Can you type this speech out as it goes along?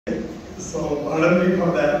So pardon me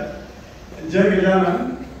for that. Jai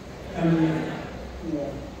Gajanan and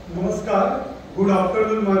Namaskar. Good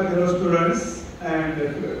afternoon, my fellow students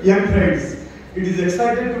and young friends. It is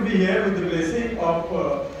excited to be here with the blessing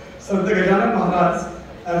of Sant Gajanan Maharaj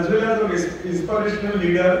as well as our inspirational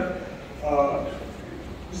leader,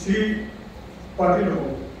 Sri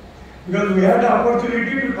Patil. Because we had the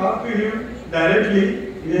opportunity to talk to him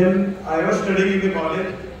directly when I was studying in the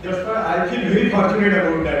college. That's why I feel very fortunate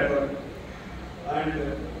about that one. And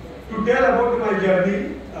to tell about my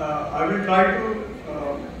journey, I will try to,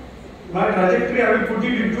 my trajectory I will put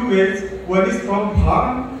it in two ways. One is from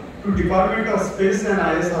farm to Department of Space and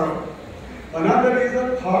ISRO. Another is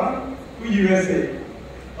a farm to USA.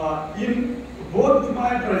 In both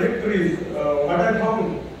my trajectories, what I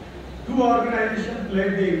found, two organizations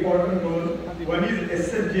played the important role. One is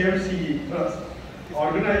SSJMCE Trust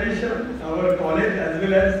organization, our college as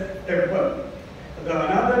well as temple. The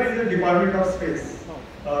another is the Department of Space.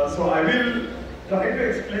 So I will try to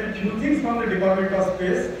explain few things from the Department of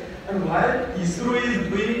Space and why ISRO is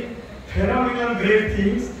doing phenomenal great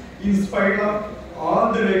things in spite of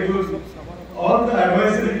all the regulars, all the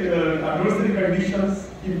adversary conditions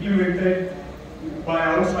implemented by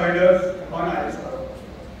outsiders on ISRO.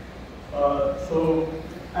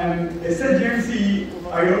 And SSGMC,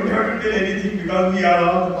 I don't have to tell anything because we are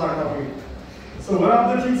all the part of it. So one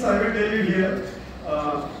of the things I will tell you here,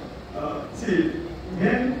 see,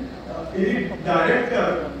 when any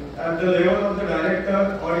director at the level of the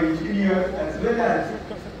director or engineer as well as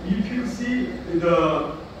if you see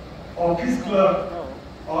the office clerk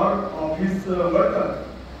or office worker,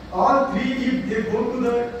 all three if they go to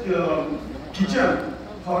the kitchen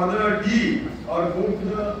for the tea or go to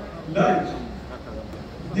the lunch,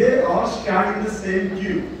 they all stand in the same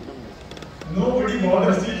queue. Nobody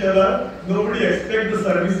bothers each other, nobody expects the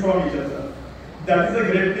service from each other. That is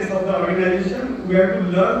the greatness of the organization. We have to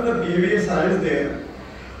learn the behavior science there.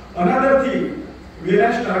 Another thing, when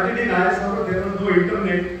I started in ISRO, there was no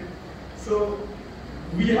internet. So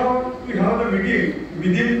we have the meeting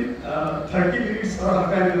within 30 minutes or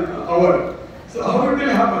half an hour. So how it will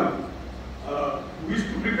happen? We used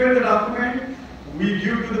to prepare the document, we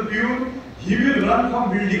give to the pew, he will run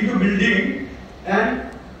from building to building and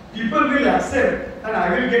people will accept and I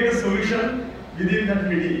will get a solution within that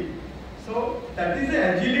meeting. So that is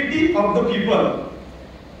the agility of the people.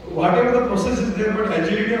 Whatever the process is there, but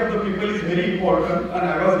agility of the people is very important and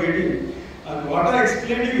I was getting. And what I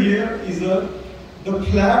explained you here is the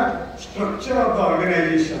flat structure of the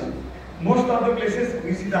organization. Most of the places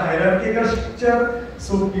we see the hierarchical structure,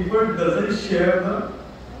 so people doesn't share the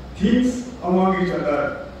things among each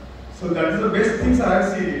other. So that is the best things I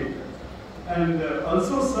have seen. And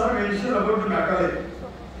also sir mentioned about the Macaulay.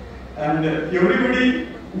 And everybody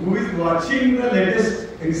who is watching the latest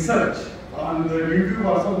research on the YouTube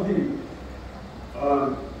or something,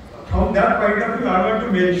 from that point of view, I want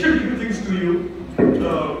to mention few things to you.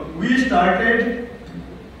 We started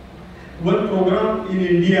one program in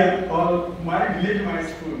India called My Village, My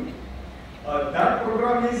School. That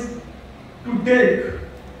program is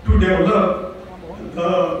to develop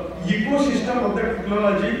the ecosystem of the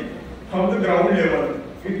technology from the ground level.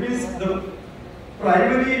 It means the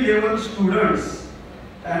primary level students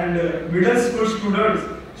and middle school students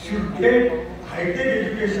should get high-tech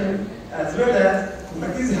education as well as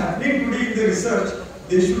what is happening today in the research,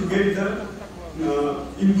 they should get the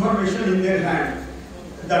information in their hand.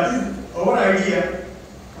 That is our idea.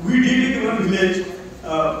 We did it in one village.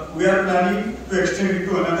 We are planning to extend it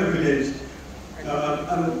to another village.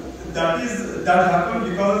 And that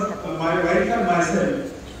happened because my wife and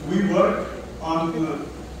myself, we work on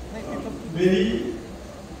many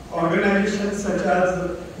organizations such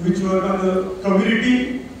as which work on the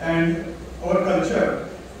community and our culture.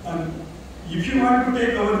 And if you want to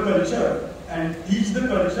take our culture and teach the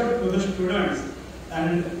culture to the students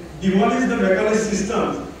and demolish the mechanized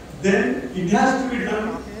systems, then it has to be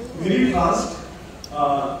done very fast.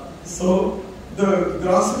 So the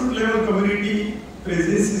grassroots level community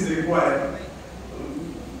presence is required.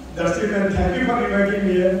 That's it, and thank you for inviting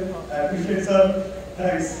me here. I appreciate, sir.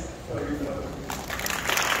 Thanks for your